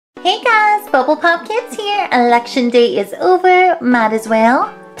Hey guys, Bubble Pop Kids here. Election day is over. Might as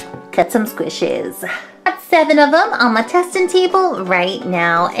well cut some squishes. Got 7 of them on my testing table right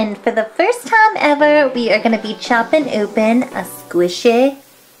now. And for the first time ever, we are going to be chopping open a squishy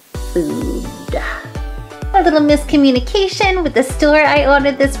food. A little miscommunication with the store I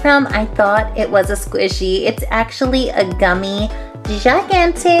ordered this from. I thought it was a squishy. It's actually a gummy,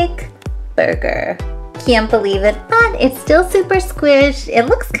 gigantic burger. Can't believe it, but it's still super squished. It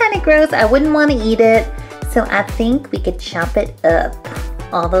looks kind of gross. I wouldn't want to eat it. So I think we could chop it up.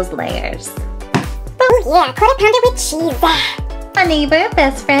 All those layers. Oh yeah, quarter pounder with cheese. My neighbor,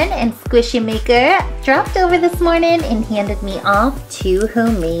 best friend, and squishy maker dropped over this morning and handed me off 2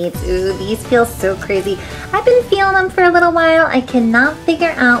 homemades. Ooh, these feel so crazy. I've been feeling them for a little while. I cannot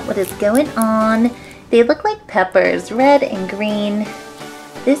figure out what is going on. They look like peppers, red and green.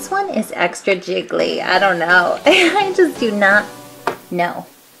 This one is extra jiggly. I don't know. I just do not know.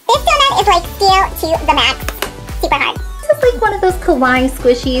 This donut is like steel to the max. Super hard. This is like one of those Kawaii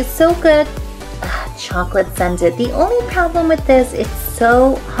squishies. So good. Chocolate scented. The only problem with this, it's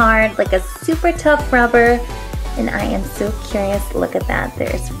so hard, like a super tough rubber. And I am so curious. Look at that.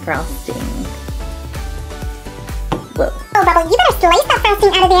 There's frosting. Whoa. Oh, Bubble, you better slice that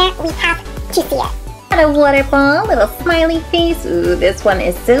frosting out of there. We have to see it. Got a water ball, little smiley face. Ooh, this one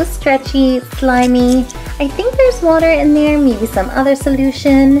is so stretchy, slimy. I think there's water in there, maybe some other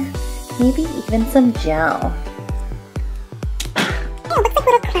solution, maybe even some gel. It looks like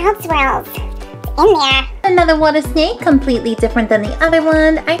little cloud swirls. It's in there. Another water snake, completely different than the other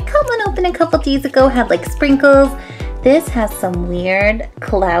one. I cut one open a couple days ago, had like sprinkles. This has some weird,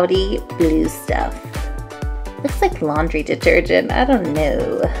 cloudy blue stuff. Looks like laundry detergent, I don't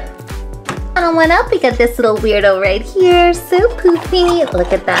know. On one up, we got this little weirdo right here. So poofy.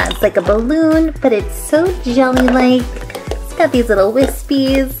 Look at that. It's like a balloon, but it's so jelly-like. It's got these little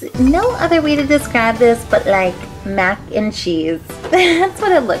wispies. No other way to describe this but like mac and cheese. That's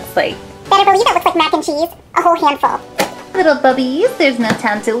what it looks like. Better believe it looks like mac and cheese. A whole handful. Little bubbies, there's no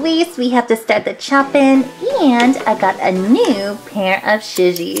time to waste. We have to start the chopping. And I got a new pair of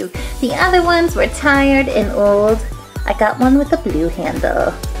shizhies. The other ones were tired and old. I got one with a blue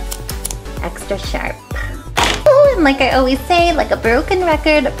handle. Extra sharp. Oh, and like I always say, like a broken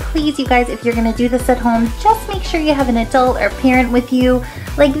record, please you guys, if you're gonna do this at home, just make sure you have an adult or parent with you.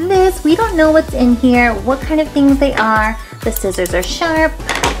 Like this, we don't know what's in here, what kind of things they are. The scissors are sharp.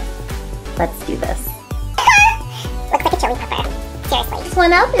 Let's do this. Looks like a chili pepper. Seriously. This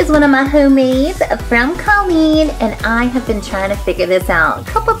one up is one of my homemades from Colleen, and I have been trying to figure this out.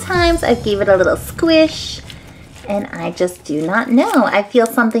 A couple times I gave it a little squish, and I just do not know. I feel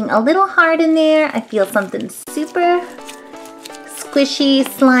something a little hard in there. I feel something super squishy,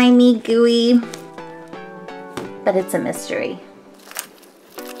 slimy, gooey. But it's a mystery.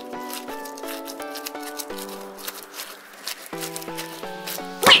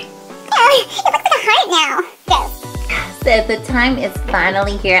 Oh, it looks like a heart now. Gross. So the time is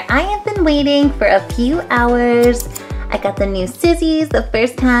finally here. I have been waiting for a few hours. I got the new scissors, the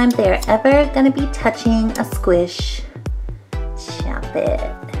first time they're ever gonna be touching a squish. Chop it.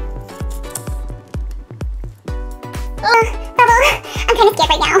 Bubble, I'm kind of scared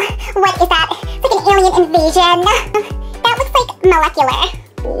right now. What is that? It's like an alien invasion. That looks like molecular.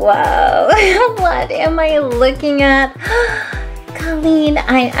 Whoa, what am I looking at? Colleen,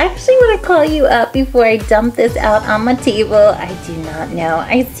 I actually want to call you up before I dump this out on my table. I do not know.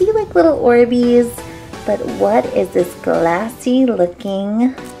 I see like little Orbeez. But what is this glassy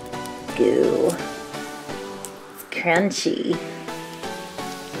looking goo? It's crunchy.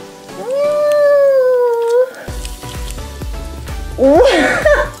 Ooh.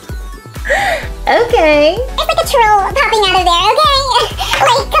 Okay. It's like a troll popping out of there, okay?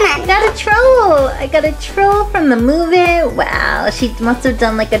 Like, come on. I got a troll from the movie. Wow, she must have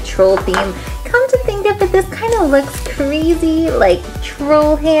done like a troll theme. Come to think of it, this kind of looks crazy, like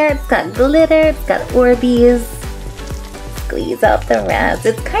troll hair. It's got glitter, it's got Orbeez. Squeeze out the rest.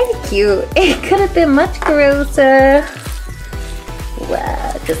 It's kind of cute. It could have been much grosser.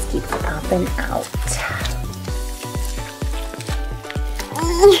 Wow, it just keeps popping out.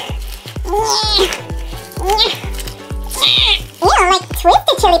 Ew, like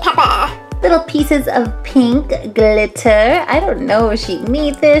twisted chili pepper. Little pieces of pink glitter. I don't know if she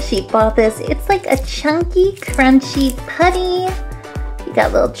made this, she bought this. It's like a chunky, crunchy putty. You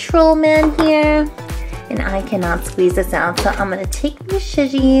got little troll man here. And I cannot squeeze this out, so I'm gonna take these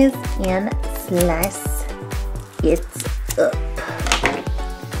shizhies and slice it up.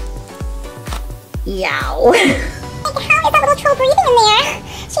 Yow. Like, how is that little troll breathing in there?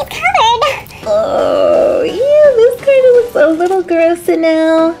 She's covered. Oh, yeah, this kind of looks a little grosser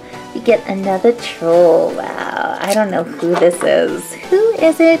now. We get another troll. Wow, I don't know who this is. Who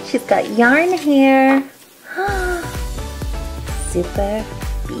is it? She's got yarn hair. Super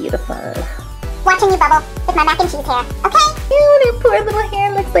beautiful. Watching you bubble with my mac and cheese hair, okay? Ew, her poor little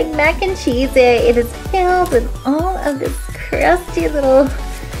hair looks like mac and cheese. It is filled with all of this crusty little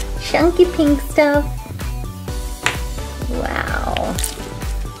chunky pink stuff. Wow.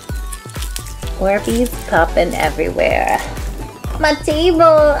 Orbeez popping everywhere. My table,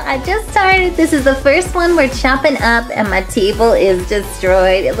 I just started. This is the first one we're chopping up and my table is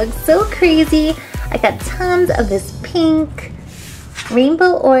destroyed. It looks so crazy. I got tons of this pink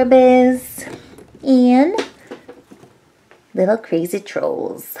rainbow Orbeez and little crazy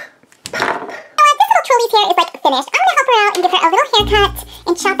trolls. Pop. This little trolley's hair is like finished. I'm gonna help her out and give her a little haircut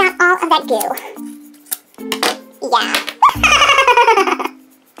and chop out all of that goo. Yeah.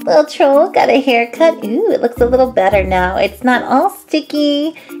 Little troll got a haircut. Ooh, it looks a little better now. It's not all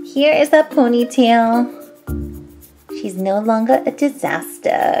sticky. Here is that ponytail. She's no longer a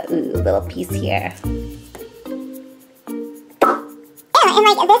disaster. Ooh, little piece here. And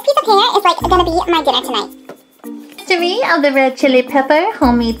like this piece of hair is like gonna be my dinner tonight. 3 of the red chili pepper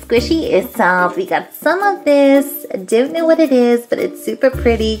homemade squishy is solved. We got some of this. I don't know what it is, but it's super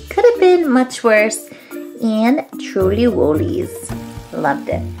pretty. Could have been much worse. And Trolly Wollies. Loved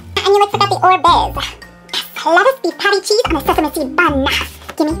it. And you like forgot the Orbeez. Yes, lettuce, beef patty, cheese on a sesame seed bun.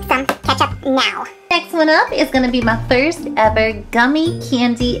 Give me some ketchup now. Next one up is going to be my first ever gummy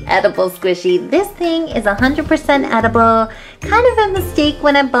candy edible squishy. This thing is 100% edible. Kind of a mistake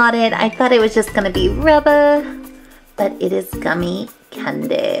when I bought it. I thought it was just going to be rubber, but it is gummy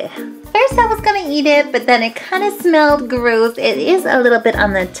candy. First I was going to eat it, but then it kind of smelled gross. It is a little bit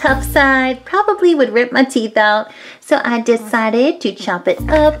on the tough side. Probably would rip my teeth out. So I decided to chop it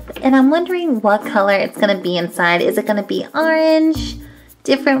up, and I'm wondering what color it's going to be inside. Is it going to be orange?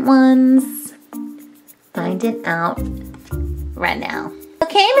 Different ones? Find it out right now.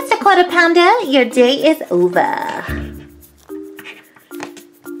 Okay, Mr. Quarter Pounder, your day is over.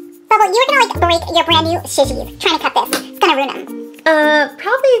 Bubble, you were gonna like break your brand new shishis trying to cut this. It's gonna ruin them.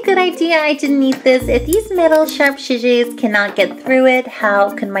 Probably a good idea. I didn't need this. If these metal sharp shishis cannot get through it, how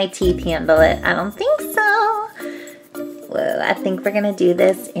can my teeth handle it? I don't think so. Whoa, I think we're gonna do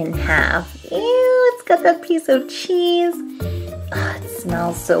this in half. Ew, it's got that piece of cheese. Oh, it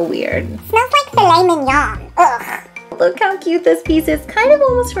smells so weird. Smells like filet mignon. Ugh. Look how cute this piece is. Kind of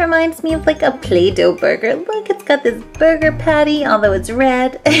almost reminds me of like a Play-Doh burger. Look, it's got this burger patty, although it's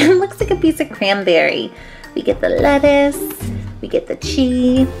red. It looks like a piece of cranberry. We get the lettuce, we get the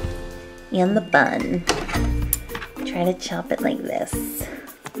cheese, and the bun. Try to chop it like this.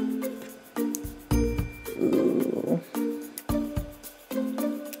 Ooh.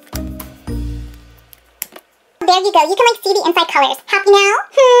 There you go. You can like see the inside colors. Happy now?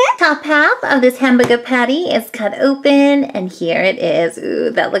 Top half of this hamburger patty is cut open, and here it is. Ooh,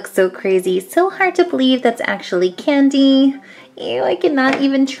 that looks so crazy. So hard to believe that's actually candy. Ew, I cannot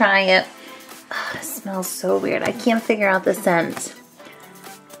even try it. Oh, it smells so weird. I can't figure out the scent.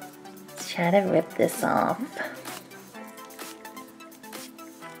 Let's try to rip this off.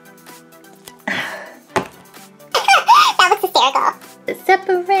 That was hysterical. It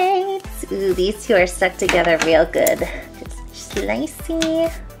separates. Ooh, these two are stuck together real good. Just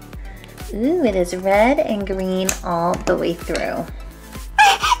slicey. Ooh, it is red and green all the way through. Looks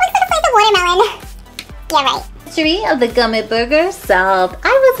like a slice of watermelon. Yeah, right. Mystery of the gummy burger solved.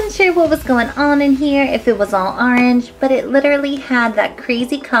 I wasn't sure what was going on in here, if it was all orange, but it literally had that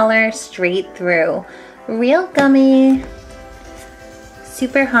crazy color straight through. Real gummy.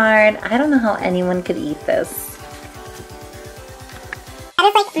 Super hard. I don't know how anyone could eat this. That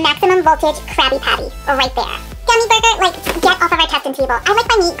is like maximum voltage Krabby Patty right there. Gummy burger, like get off of our testing table. I like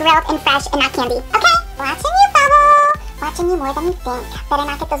my meat grilled and fresh and not candy. Okay? Watching you, Bubble. Watching you more than you think. Better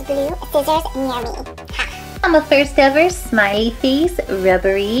not get those blue scissors near me. Ha. I'm a first ever smiley face,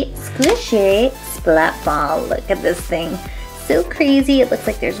 rubbery, squishy splat ball. Look at this thing. So crazy. It looks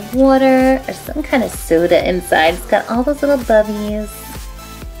like there's water or some kind of soda inside. It's got all those little bubbies.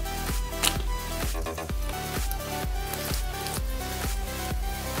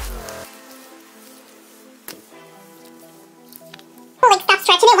 Like stop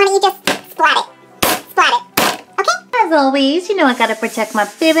stretching it. Why don't you just splat it? Splat it. Okay? As always, you know I gotta protect my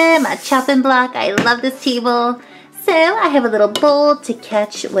baby, my chopping block. I love this table. So I have a little bowl to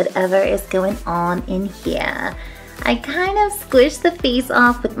catch whatever is going on in here. I kind of squish the face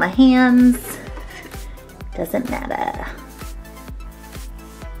off with my hands. Doesn't matter.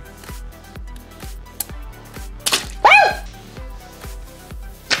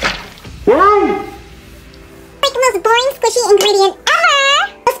 Like the most boring squishy ingredient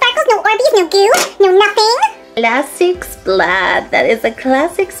ever! The sparkles There's no goo, no nothing. Classic splat. That is a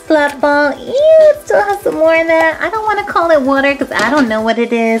classic splat ball. Ew, it still has some more in there. I don't want to call it water because I don't know what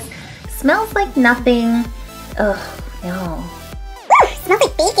it is. Smells like nothing. Ugh, no. Ooh, smells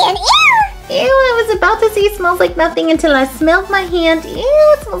like bacon. Ew. Ew, I was about to say smells like nothing until I smelled my hand. Ew,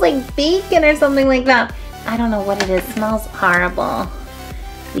 it smells like bacon or something like that. I don't know what it is. It smells horrible.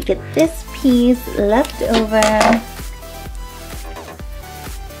 We get this piece left over.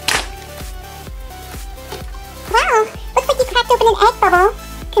 Wow, looks like you cracked open an egg bubble.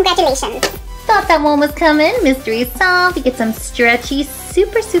 Congratulations. Thought that one was coming. Mystery solved. We get some stretchy,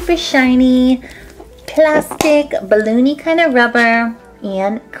 super, super shiny, plastic, balloony kind of rubber,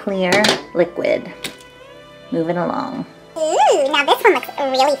 and clear liquid. Moving along. Ooh, now this one looks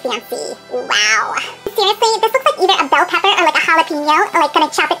really fancy. Wow. Seriously, this looks like either a bell pepper or like a jalapeno, or like gonna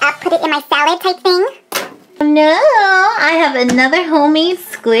chop it up, put it in my salad type thing. No, I have another homemade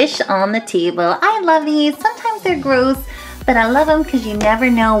squish on the table. I love these. Sometimes they're gross, but I love them because you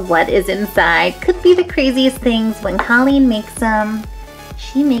never know what is inside. Could be the craziest things. When Colleen makes them,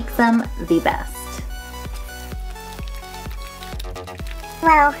 she makes them the best.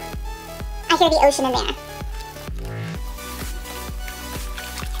 Whoa, I hear the ocean in there.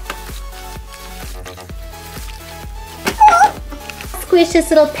 Squish this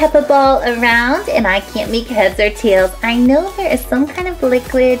little pepper ball around and I can't make heads or tails. I know there is some kind of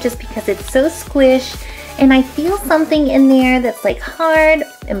liquid just because it's so squished, and I feel something in there that's like hard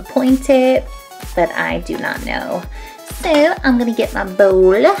and pointed, but I do not know. So I'm gonna get my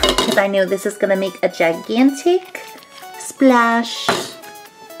bowl because I know this is gonna make a gigantic splash.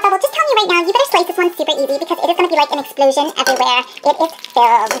 Well, just telling you right now, you better slice this one super easy because it is going to be like an explosion everywhere. It is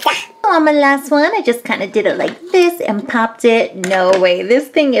filled. On my last one, I just kind of did it like this and popped it. No way, this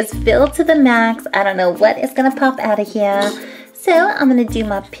thing is filled to the max. I don't know what is going to pop out of here. So I'm going to do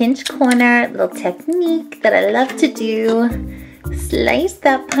my pinch corner little technique that I love to do. Slice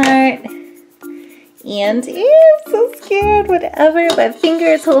that part. And ew, I'm so scared. Whatever, my finger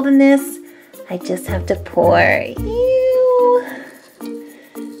is holding this. I just have to pour. Ew.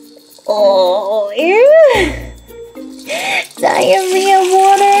 Oh, ew. Diarrhea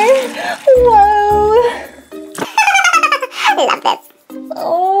water. Whoa. I love this.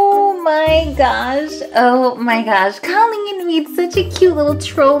 Oh my gosh. Oh my gosh. Colleen made such a cute little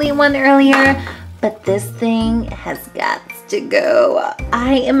trolley one earlier, but this thing has got to go.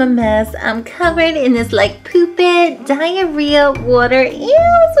 I am a mess. I'm covered in this like poopy diarrhea water. Ew,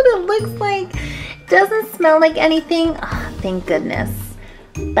 that's what it looks like. Doesn't smell like anything. Oh, thank goodness.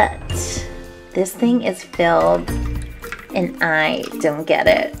 But this thing is filled and I don't get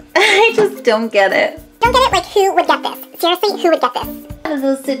it. I just don't get it. Don't get it? Like, who would get this? Seriously, who would get this? A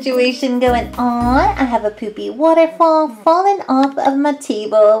little situation going on. I have a poopy waterfall falling off of my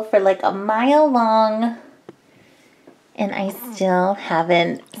table for like a mile long. And I still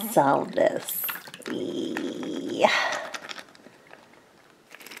haven't solved this.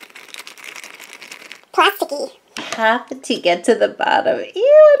 Plasticky. Have to get to the bottom. Ew,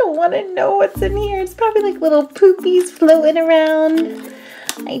 I don't want to know what's in here. It's probably like little poopies floating around.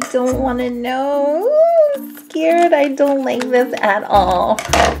 I don't want to know. I'm scared. I don't like this at all.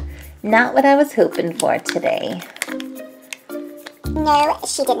 Not what I was hoping for today. No,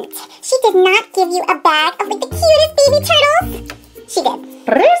 she didn't. She did not give you a bag of like the cutest baby turtles. She did.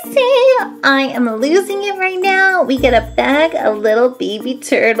 Prissy, I am losing it right now. We get a bag of little baby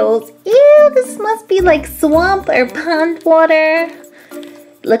turtles. Ew, this must be like swamp or pond water.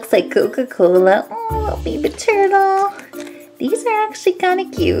 Looks like Coca-Cola. Oh, little baby turtle. These are actually kind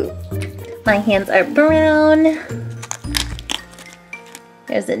of cute. My hands are brown.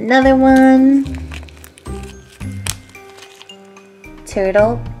 There's another one.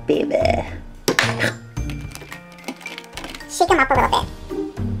 Turtle baby. Shake them up a little bit.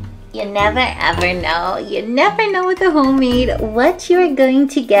 You never ever know. You never know with the homemade what you're going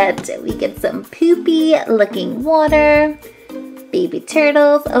to get. We get some poopy looking water, baby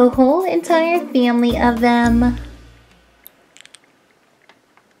turtles, a whole entire family of them.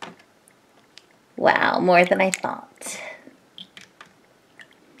 Wow, more than I thought.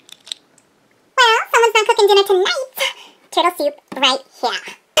 Well, someone's not cooking dinner tonight. Turtle soup right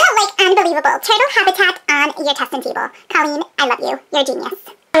here. Like, unbelievable. Turtle habitat on your testing table. Colleen, I love you. You're a genius.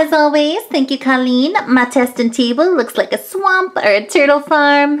 As always, thank you, Colleen. My testing table looks like a swamp or a turtle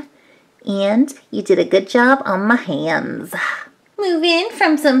farm. And you did a good job on my hands. Moving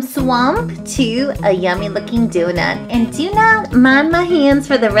from some swamp to a yummy looking donut. And do not mind my hands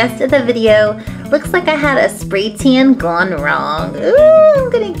for the rest of the video. Looks like I had a spray tan gone wrong. Ooh, I'm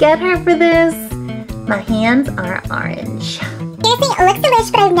gonna get her for this. My hands are orange. Seriously, it looks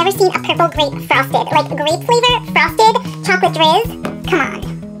delish, but I've never seen a purple grape frosted. Like grape flavor, frosted, chocolate drizz. Come on.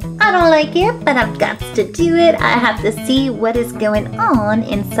 I don't like it, but I've got to do it. I have to see what is going on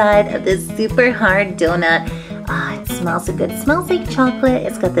inside of this super hard donut. Ah, it smells so good. It smells like chocolate.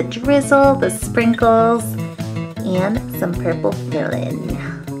 It's got the drizzle, the sprinkles, and some purple filling.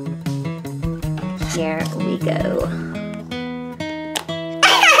 Here we go.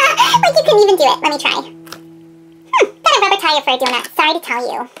 Like you couldn't even do it. Let me try. Got a rubber tire for a donut. Sorry to tell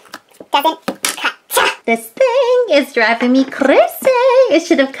you. Doesn't cut. This thing is driving me crazy. It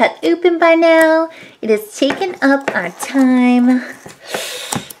should have cut open by now. It has taken up our time.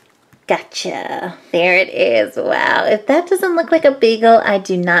 Gotcha. There it is. Wow. If that doesn't look like a bagel, I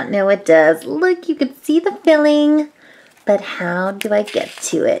do not know what does. Look, you can see the filling, but how do I get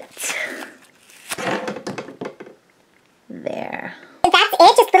to it? There. That's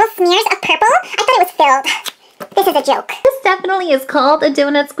it? Just little smears of purple? I thought it was filled. This is a joke. This definitely is called a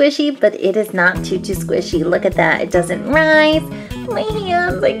donut squishy, but it is not too squishy. Look at that. It doesn't rise. My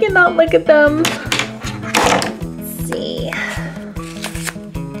hands, I cannot look at them. Let's see.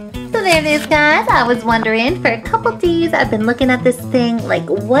 So there it is, guys. I was wondering, for a couple days I've been looking at this thing like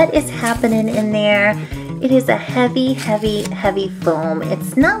what is happening in there. It is a heavy, heavy, heavy foam.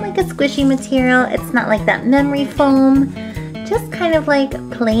 It's not like a squishy material. It's not like that memory foam. Just kind of like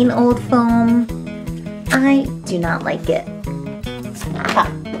plain old foam. I do not like it.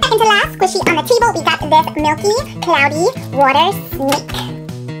 Second to last squishy on the table, we got this milky, cloudy water snake.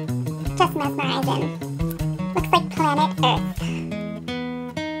 Just mesmerizing. Looks like planet Earth.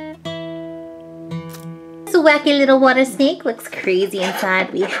 This wacky little water snake looks crazy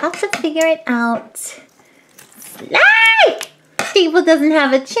inside. We have to figure it out. Slide! Table doesn't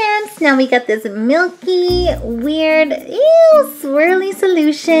have a chance. Now we got this milky, weird, swirly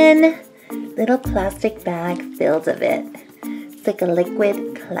solution. Little plastic bag filled of it. It's like a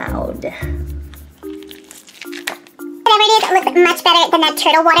liquid cloud. Whatever it is, it looks much better than that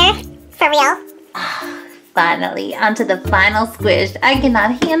turtle water. For real. Finally, onto the final squish. I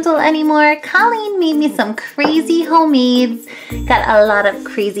cannot handle anymore. Colleen made me some crazy homemades. Got a lot of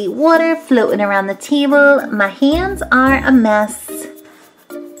crazy water floating around the table. My hands are a mess.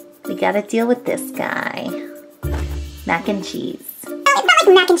 We gotta deal with this guy. Mac and cheese. Oh, it's not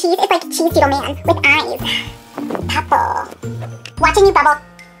like mac and cheese. It's like cheese doodle man with eyes. Bubble. Watching you bubble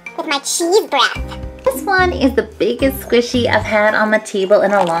with my cheese breath. This one is the biggest squishy I've had on my table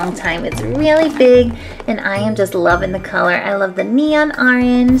in a long time. It's really big and I am just loving the color. I love the neon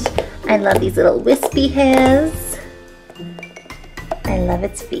orange. I love these little wispy hairs. I love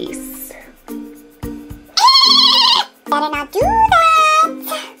its face. Better not do that.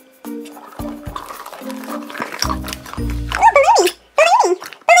 Oh, balloony! Balloony!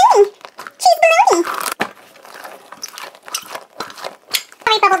 Balloony! Cheese balloony!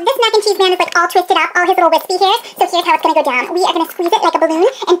 Alright, Bubble, this mac and cheese man is like all twisted up, all his little wispy hairs, so here's how it's gonna go down. We are gonna squeeze it like a balloon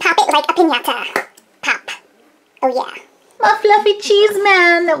and pop it like a piñata. Pop. Oh yeah. My fluffy cheese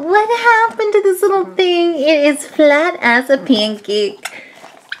man, what happened to this little thing? It is flat as a pancake.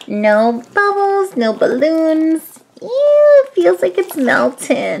 No bubbles, no balloons. Ew, it feels like it's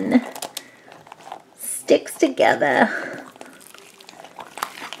melting. Sticks together.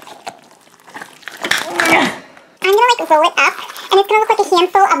 I'm gonna like roll it up, and it's gonna look like a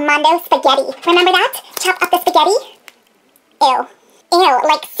handful of Mondo spaghetti. Remember that? Chop up the spaghetti. Ew. Ew,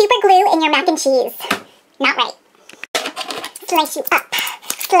 like super glue in your mac and cheese. Not right. Slice you up.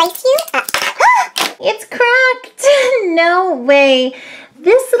 Slice you up. It's cracked. No way.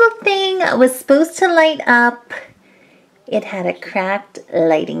 This little thing was supposed to light up. It had a cracked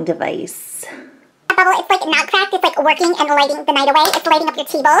lighting device. Bubble, it's like not cracked, it's like working and lighting the night away. It's lighting up your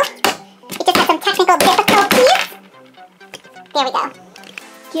table. It just has some technical difficulties. There we go.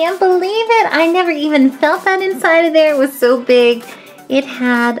 Can't believe it. I never even felt that inside of there. It was so big. It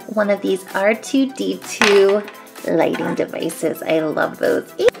had one of these R2-D2 lighting devices. I love those.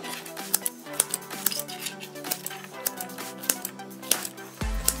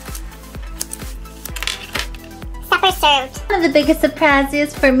 Supper served. One of the biggest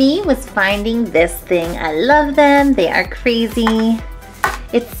surprises for me was finding this thing. I love them. They are crazy.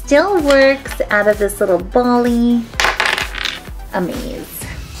 It still works out of this little bally. Amaze.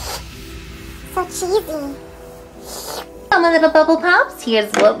 So cheesy. My little bubble pops,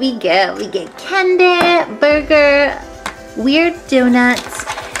 here's what we get. We get candy, burger, weird donuts,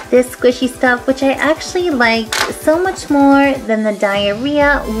 this squishy stuff, which I actually like so much more than the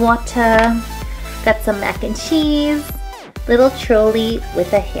diarrhea water. Got some mac and cheese, little trolley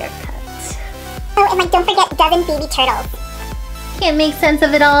with a haircut. Oh, and like don't forget dozen baby turtles. can't make sense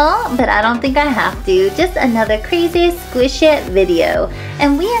of it all, but I don't think I have to. Just another crazy squish it video.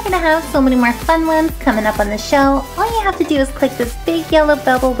 And we are gonna have so many more fun ones coming up on the show. All you have to do is click this big yellow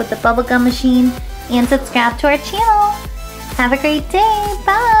bubble with the bubblegum machine and subscribe to our channel. Have a great day.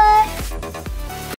 Bye.